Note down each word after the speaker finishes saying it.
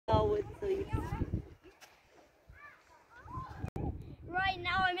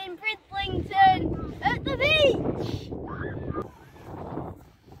beach!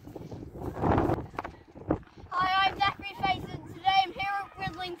 Hi, I'm Zachary Face and today I'm here at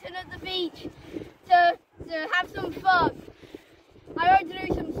Bridlington at the beach to have some fun. I want to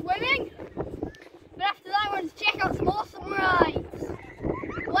do some swimming, but after that I want to check out some awesome rides.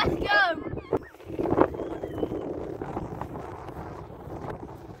 Let's go!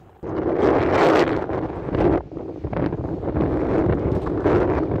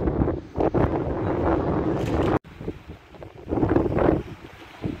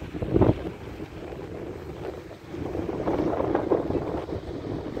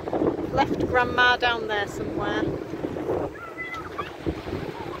 Left Grandma down there somewhere.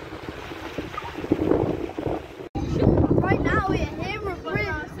 Right now we're here at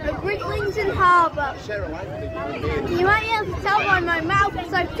Bridlington Harbour. You might be able to tell by my mouth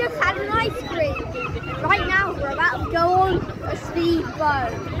because I've just had an ice cream. Right now we're about to go on a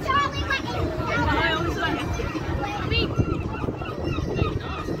speedboat.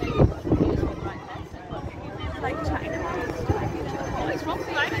 Like chatting about it's one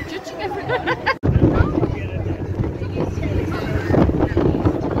thing I'm judging everyone.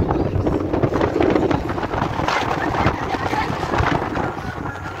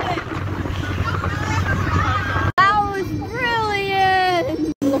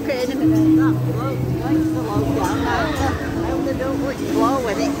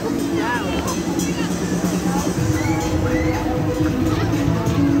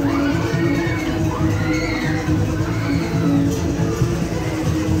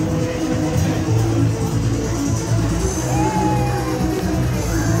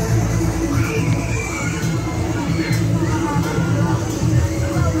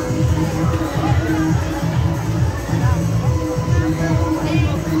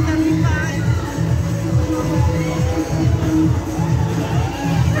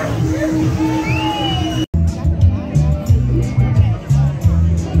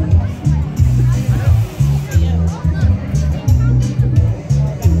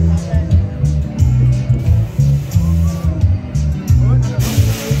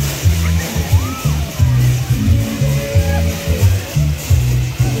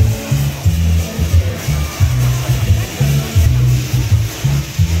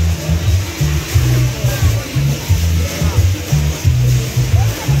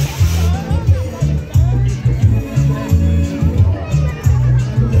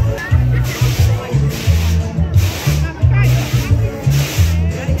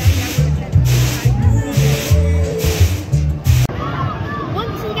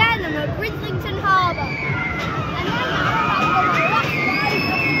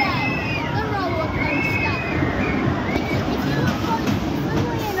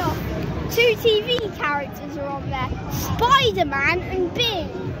 Two TV characters are on there, Spider-Man and Bing.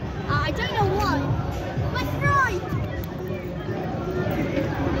 I don't know why. Let's ride!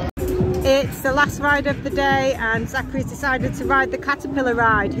 It's the last ride of the day and Zachary's decided to ride the caterpillar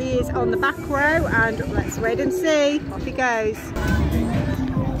ride. He is on the back row and let's wait and see. Off he goes.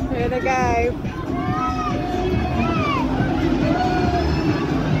 Here they go.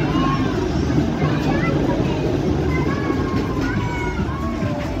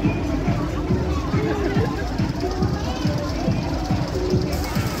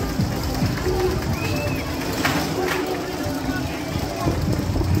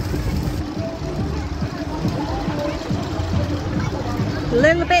 A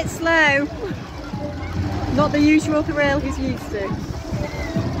little bit slow, not the usual thrill he's used to.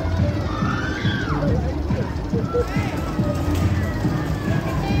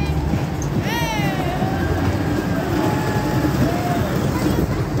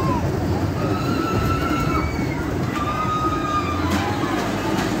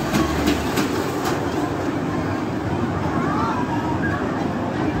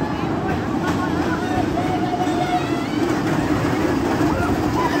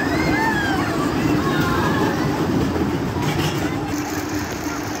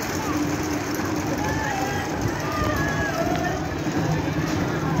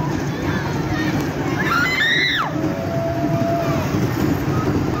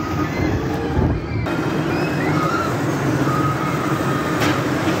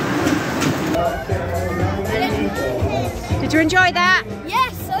 Did you enjoy that?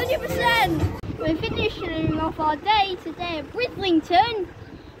 Yes, 100%. We're finishing off our day today at Bridlington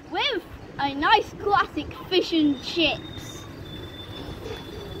with a nice classic fish and chips.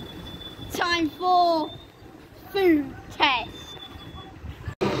 Time for food test.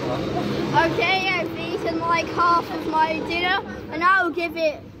 Okay, I've eaten like half of my dinner and I'll give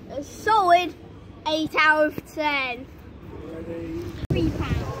it a solid 8 out of 10.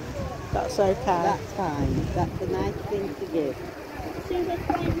 £3. That's okay. That's fine. That's a nice thing to give.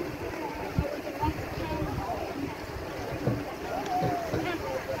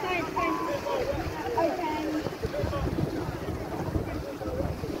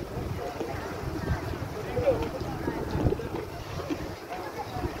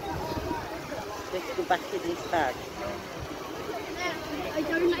 Let's go back in his bag. I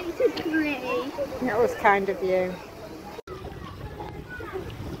donated 3. That was kind of you.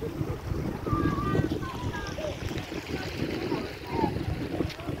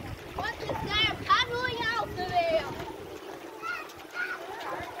 What's this now? Paddling out of here.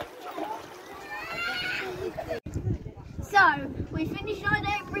 So, we finished our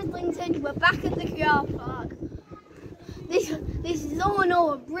day at Bridlington. We're back at the car park. This is all in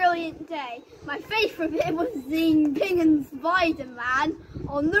all a brilliant day. My favourite bit was seeing Ping and Spider-Man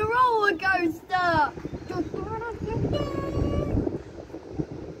on the roller coaster.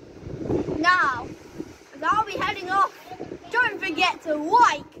 Now, as I'll be heading off, don't forget to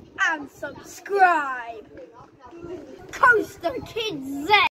like and subscribe. Coaster Kids Z.